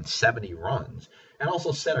 drove in 70 runs, and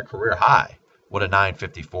also set a career high with a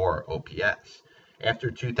 .954 OPS. After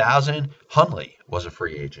 2000, Hundley was a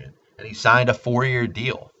free agent, and he signed a 4-year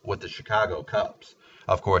deal with the Chicago Cubs.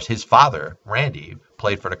 Of course, his father, Randy,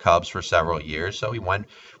 played for the Cubs for several years, so he went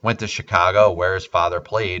to Chicago where his father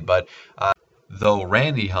played. But though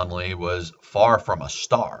Randy Hundley was far from a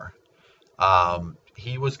star,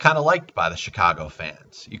 he was kind of liked by the Chicago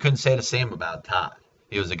fans. You couldn't say the same about Todd.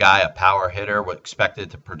 He was a power hitter,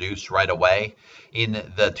 expected to produce right away in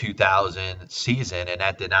the 2000 season, and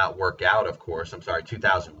that did not work out, of course.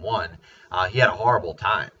 2001. He had a horrible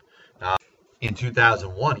time. In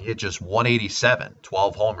 2001, he hit just .187,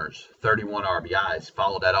 12 homers, 31 RBIs,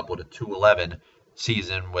 followed that up with a .211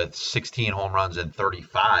 season with 16 home runs and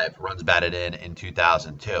 35 runs batted in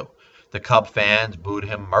 2002. The Cub fans booed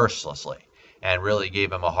him mercilessly and really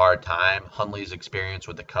gave him a hard time. Hundley's experience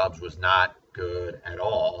with the Cubs was not good at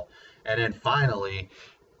all. And then finally,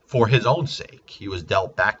 for his own sake, he was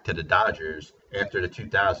dealt back to the Dodgers after the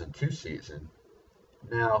 2002 season.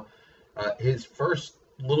 Now, his first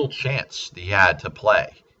little chance he had to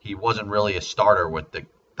play, he wasn't really a starter with the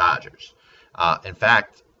Dodgers. In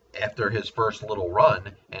fact, after his first little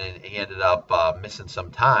run, and he ended up missing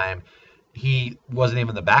some time, he wasn't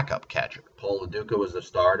even the backup catcher. Paul Lo Duca was the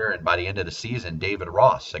starter, and by the end of the season, David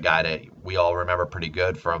Ross, a guy that we all remember pretty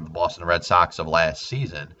good from the Boston Red Sox of last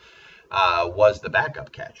season, was the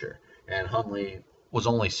backup catcher. And Hundley was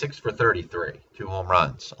only 6 for 33, 2 home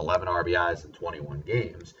runs, 11 RBIs in 21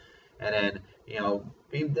 games. And then,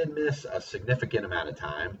 he did miss a significant amount of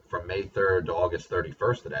time from May 3rd to August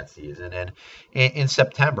 31st of that season. And in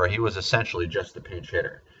September, he was essentially just a pinch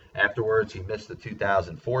hitter. Afterwards, he missed the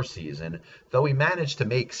 2004 season, though he managed to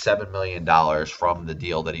make $7 million from the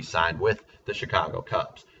deal that he signed with the Chicago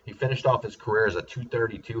Cubs. He finished off his career as a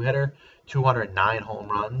 .232 hitter, 209 home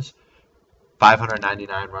runs,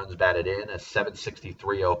 599 runs batted in, a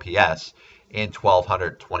 .763 OPS in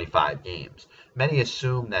 1,225 games. Many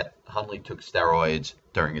assume that Hundley took steroids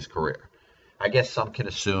during his career. I guess some can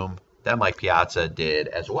assume that Mike Piazza did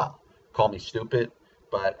as well. Call me stupid,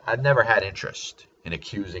 but I've never had interest in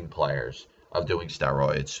accusing players of doing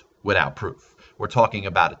steroids without proof. We're talking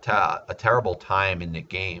about a terrible time in the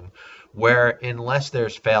game where, unless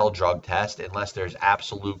there's failed drug test, unless there's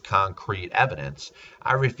absolute concrete evidence,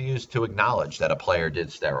 I refuse to acknowledge that a player did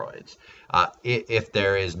steroids if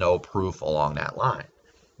there is no proof along that line.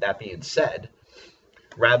 That being said,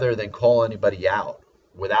 rather than call anybody out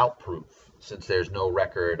without proof, since there's no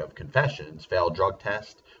record of confessions, failed drug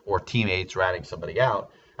test, or teammates ratting somebody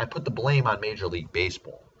out, I put the blame on Major League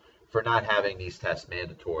Baseball for not having these tests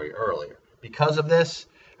mandatory earlier. Because of this,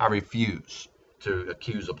 I refuse to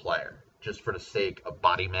accuse a player just for the sake of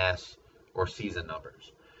body mass or season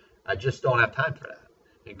numbers. I just don't have time for that.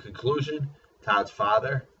 In conclusion, Todd's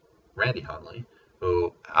father, Randy Hundley,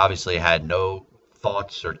 who obviously had no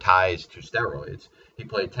thoughts or ties to steroids, he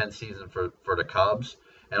played 10 seasons for the Cubs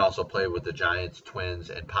and also played with the Giants, Twins,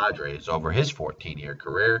 and Padres over his 14-year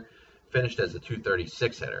career, finished as a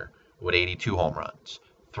 .236 hitter with 82 home runs,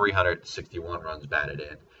 361 runs batted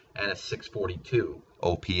in, and a .642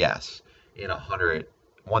 OPS in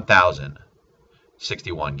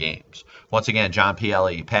 1,061 games. Once again, John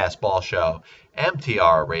Pielli, Pass Ball Show,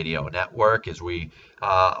 MTR Radio Network. As we,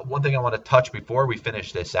 one thing I want to touch before we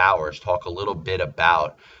finish this hour is talk a little bit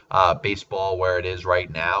about baseball where it is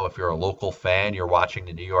right now. If you're a local fan, you're watching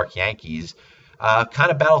the New York Yankees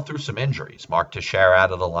kind of battle through some injuries. Mark Teixeira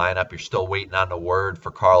out of the lineup. You're still waiting on the word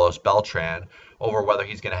for Carlos Beltran over whether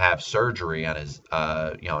he's going to have surgery on his,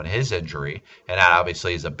 on his injury, and that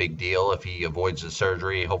obviously is a big deal. If he avoids the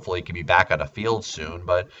surgery, hopefully he can be back on the field soon.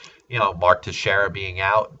 But Mark Teixeira being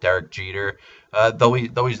out, Derek Jeter, though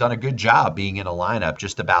he's done a good job being in a lineup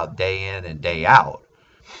just about day in and day out,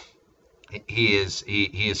 he is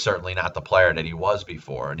certainly not the player that he was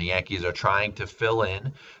before, and the Yankees are trying to fill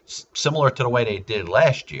in similar to the way they did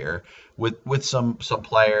last year with some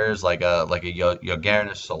players like a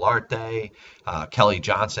Yogenis Solarte. Kelly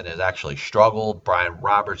Johnson has actually struggled. Brian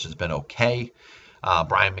Roberts has been okay.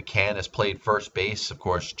 Brian McCann has played first base. Of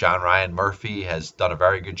course, John Ryan Murphy has done a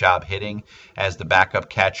very good job hitting as the backup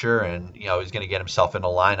catcher, and he's going to get himself in the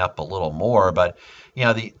lineup a little more. But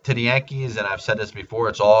to the Yankees, and I've said this before,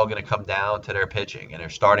 it's all going to come down to their pitching and their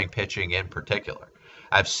starting pitching in particular.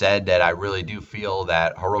 I've said that I really do feel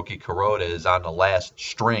that Hiroki Kuroda is on the last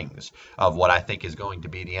strings of what I think is going to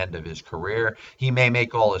be the end of his career. He may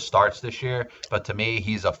make all his starts this year, but to me,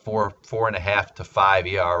 he's a 4.5 to 5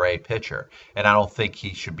 ERA pitcher, and I don't think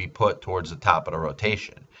he should be put towards the top of the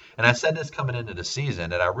rotation. And I said this coming into the season,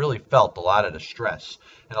 that I really felt a lot of the stress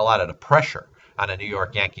and a lot of the pressure on the New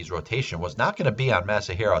York Yankees rotation was not going to be on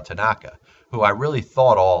Masahiro Tanaka, who I really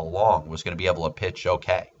thought all along was going to be able to pitch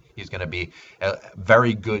okay. He's going to be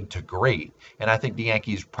very good to great, and I think the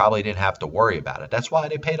Yankees probably didn't have to worry about it. That's why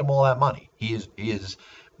they paid him all that money. He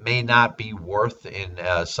may not be worth in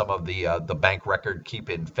some of the bank record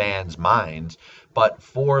keeping fans' minds, but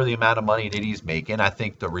for the amount of money that he's making, I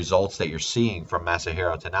think the results that you're seeing from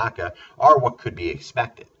Masahiro Tanaka are what could be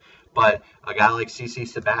expected. But a guy like CC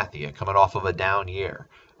Sabathia coming off of a down year,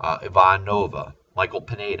 Ivan Nova, Michael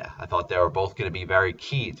Pineda, I thought they were both going to be very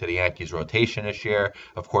key to the Yankees rotation this year.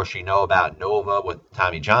 Of course, you know about Nova with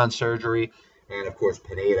Tommy John surgery, and of course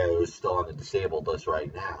Pineda, who's still on the disabled list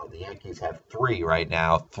right now. The Yankees have three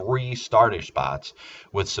starter spots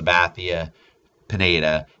with Sabathia,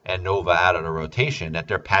 Pineda, and Nova out of the rotation that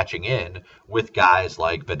they're patching in with guys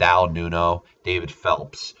like Vidal Nuno, David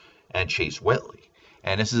Phelps, and Chase Whitley.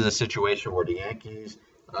 And this is a situation where the Yankees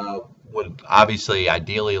would obviously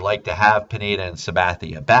ideally like to have Pineda and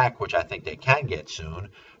Sabathia back, which I think they can get soon.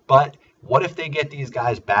 But what if they get these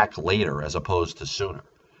guys back later as opposed to sooner?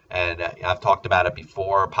 And I've talked about it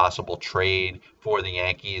before, possible trade for the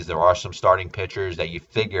Yankees. There are some starting pitchers that you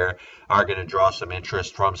figure are going to draw some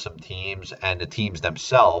interest from some teams, and the teams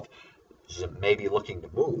themselves may be looking to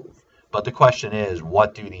move. But the question is,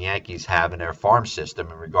 what do the Yankees have in their farm system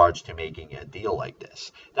in regards to making a deal like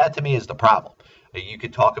this? That, to me, is the problem. You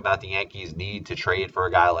could talk about the Yankees' need to trade for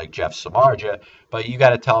a guy like Jeff Samardzija, but you got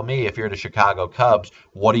to tell me, if you're the Chicago Cubs,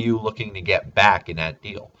 what are you looking to get back in that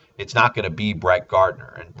deal? It's not going to be Brett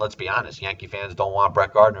Gardner. And let's be honest, Yankee fans don't want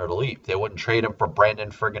Brett Gardner to leave. They wouldn't trade him for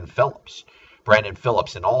Brandon friggin' Phillips. Brandon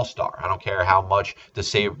Phillips, an all-star. I don't care how much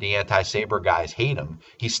the anti-Sabre guys hate him.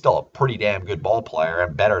 He's still a pretty damn good ball player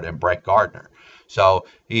and better than Brett Gardner. So,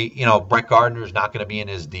 Brett Gardner's not going to be in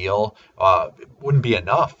his deal. It wouldn't be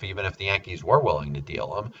enough even if the Yankees were willing to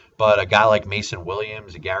deal him. But a guy like Mason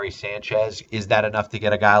Williams, Gary Sanchez, is that enough to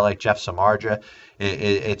get a guy like Jeff Samardzija?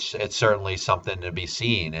 It's certainly something to be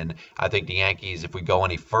seen. And I think the Yankees, if we go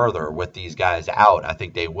any further with these guys out, I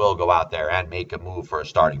think they will go out there and make a move for a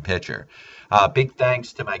starting pitcher. Big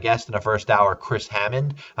thanks to my guest in the first hour, Chris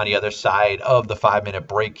Hammond. On the other side of the 5-minute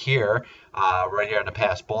break here, right here on the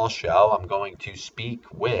Pass Ball Show, I'm going to speak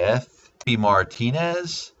with B.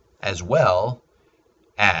 Martinez as well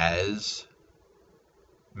as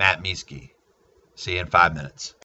Matt Mieske. See you in 5 minutes.